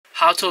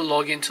how to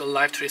log into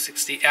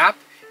Life360 app.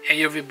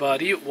 Hey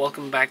everybody,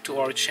 welcome back to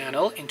our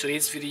channel. In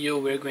today's video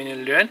we're going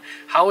to learn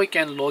how we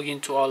can log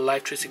into our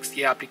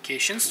Life360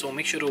 application, so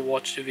make sure to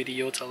watch the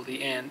video till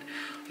the end.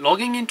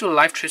 Logging into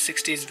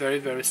Life360 is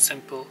very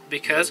simple,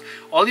 because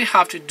all you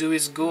have to do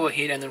is go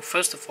ahead and then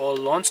first of all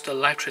launch the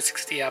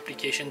Life360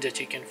 application that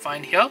you can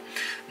find here.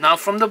 Now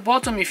from the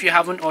bottom, if you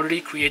haven't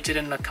already created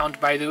an account,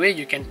 by the way,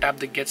 you can tap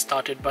the get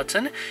started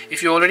button.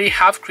 If you already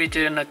have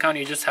created an account,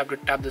 you just have to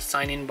tap the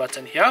sign in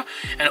button here,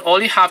 and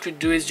all you have to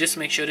do is just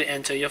make sure to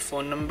enter your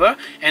phone number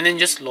and then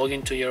just log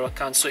into your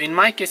account. So in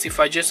my case, if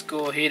I just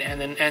go ahead and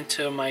then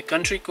enter my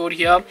country code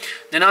here,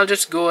 then I'll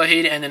just go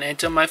ahead and then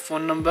enter my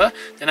phone number,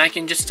 then I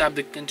can just tap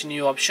the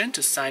continue option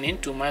to sign in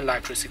to my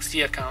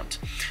Life360 account.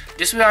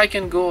 This way I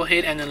can go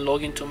ahead and then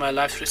log into my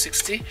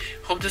Life360.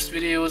 Hope this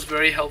video was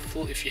very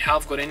helpful. If you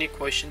have got any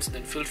questions,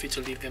 then feel free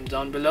to leave them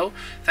down below.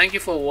 Thank you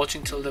for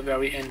watching till the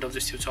very end of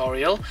this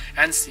tutorial,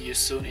 and see you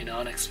soon in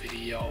our next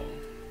video.